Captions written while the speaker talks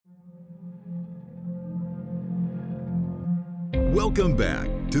Welcome back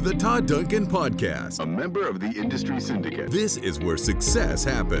to the Todd Duncan Podcast, a member of the Industry Syndicate. This is where success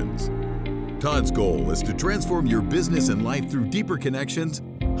happens. Todd's goal is to transform your business and life through deeper connections,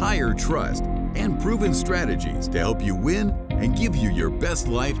 higher trust, and proven strategies to help you win and give you your best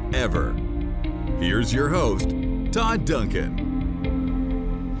life ever. Here's your host, Todd Duncan.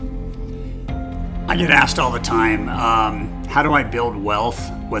 I get asked all the time, how do I build wealth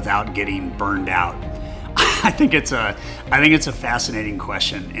without getting burned out? I think it's a fascinating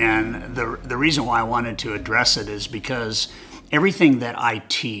question, and the reason why I wanted to address it is because everything that I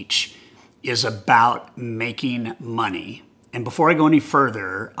teach is about making money. And before I go any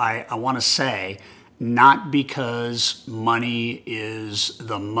further, I want to say, not because money is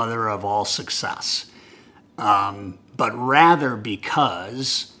the mother of all success, but rather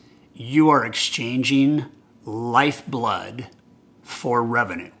because you are exchanging lifeblood for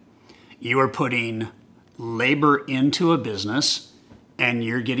revenue. You are putting labor into a business and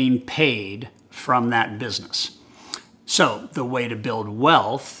you're getting paid from that business. So the way to build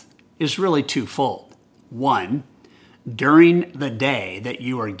wealth is really twofold. One, during the day that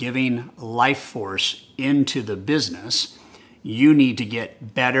you are giving life force into the business, you need to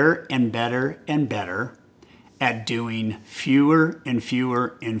get better and better and better at doing fewer and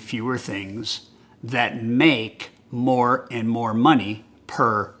fewer and fewer things that make more and more money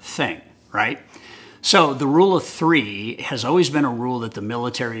per thing, right? So the rule of three has always been a rule that the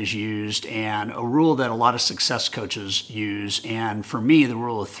military has used and a rule that a lot of success coaches use. And for me, the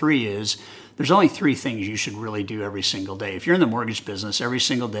rule of three is there's only three things you should really do every single day. If you're in the mortgage business, every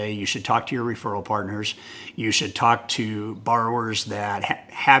single day you should talk to your referral partners. You should talk to borrowers that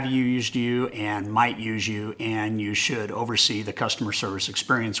have used you and might use you, and you should oversee the customer service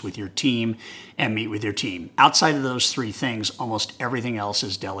experience with your team and meet with your team. Outside of those three things, almost everything else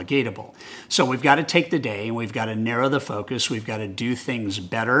is delegatable. So we've got to take the day and we've got to narrow the focus. We've got to do things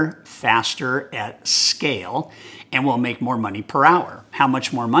better, faster, at scale, and we'll make more money per hour. How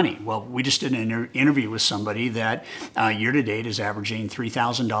much more money? Well, we just did an interview with somebody that year to date is averaging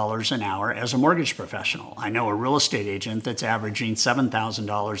 $3,000 an hour as a mortgage professional. I know a real estate agent that's averaging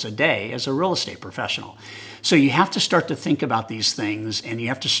 $7,000 a day as a real estate professional. So you have to start to think about these things, and you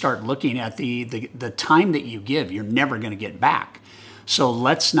have to start looking at the time that you give. You're never going to get back. So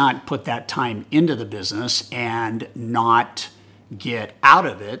let's not put that time into the business and not get out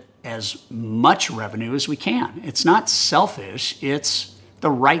of it as much revenue as we can. It's not selfish, it's the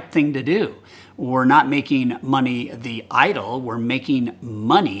right thing to do. We're not making money the idol, we're making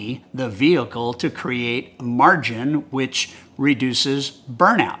money the vehicle to create margin, which reduces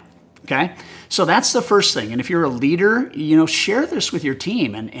burnout. Okay? So that's the first thing. And if you're a leader, share this with your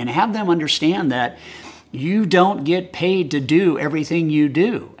team and have them understand that you don't get paid to do everything you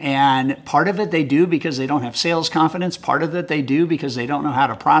do. And part of it they do because they don't have sales confidence. Part of it they do because they don't know how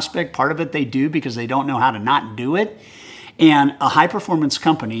to prospect. Part of it they do because they don't know how to not do it. And a high performance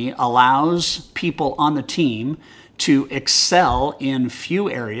company allows people on the team to excel in few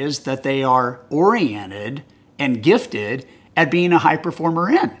areas that they are oriented and gifted at being a high performer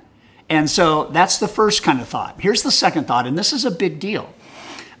in. And so that's the first kind of thought. Here's the second thought, and this is a big deal.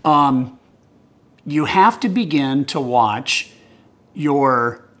 You have to begin to watch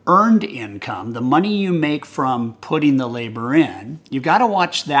your earned income, the money you make from putting the labor in. You've got to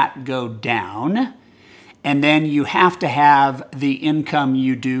watch that go down. And then you have to have the income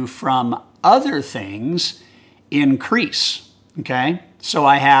you do from other things increase. Okay? So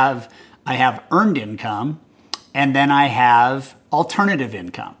I have earned income, and then I have alternative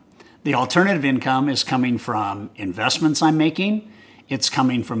income. The alternative income is coming from investments I'm making. It's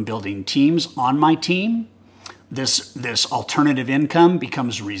coming from building teams on my team. This alternative income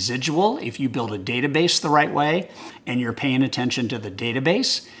becomes residual if you build a database the right way and you're paying attention to the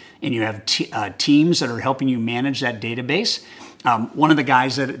database and you have teams that are helping you manage that database. One of the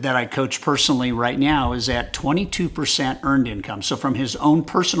guys that I coach personally right now is at 22% earned income. So from his own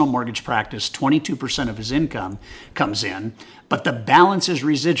personal mortgage practice, 22% of his income comes in, but the balance is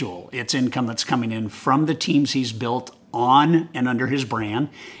residual. It's income that's coming in from the teams he's built on and under his brand,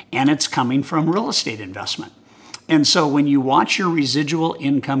 and it's coming from real estate investment. And so when you watch your residual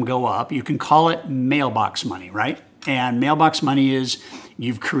income go up, you can call it mailbox money, right? And mailbox money is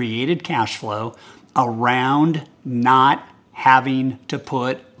you've created cash flow around not having to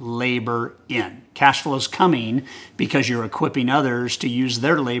put labor in. Cash flow is coming because you're equipping others to use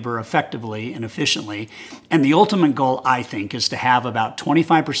their labor effectively and efficiently. And the ultimate goal, I think, is to have about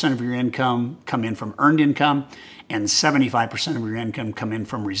 25% of your income come in from earned income and 75% of your income come in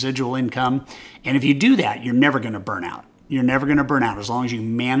from residual income. And if you do that, you're never going to burn out. you're never going to burn out as long as you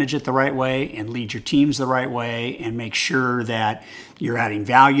manage it the right way and lead your teams the right way and make sure that you're adding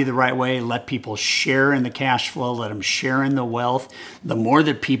value the right way. Let people share in the cash flow. Let them share in the wealth. The more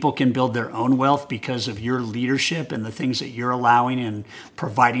that people can build their own wealth because of your leadership and the things that you're allowing and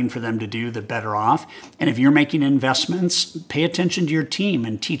providing for them to do, the better off. And if you're making investments, pay attention to your team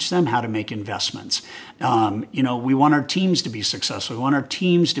and teach them how to make investments. We want our teams to be successful. We want our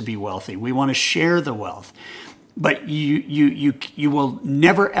teams to be wealthy. We want to share the wealth. But you will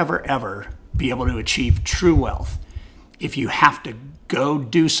never, ever, ever be able to achieve true wealth if you have to go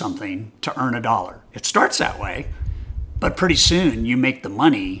do something to earn $1. It starts that way, but pretty soon you make the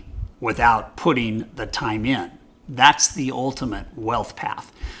money without putting the time in. That's the ultimate wealth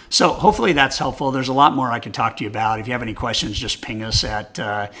path. So hopefully that's helpful. There's a lot more I could talk to you about. If you have any questions, just ping us at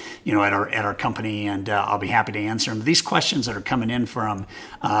our company, and I'll be happy to answer them. These questions that are coming in from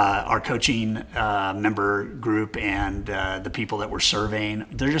our coaching member group and the people that we're surveying,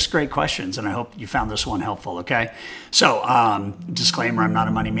 they're just great questions, and I hope you found this one helpful. Okay. So disclaimer: I'm not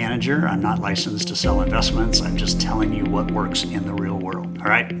a money manager. I'm not licensed to sell investments. I'm just telling you what works in the real world. All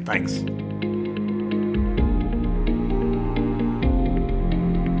right. Thanks.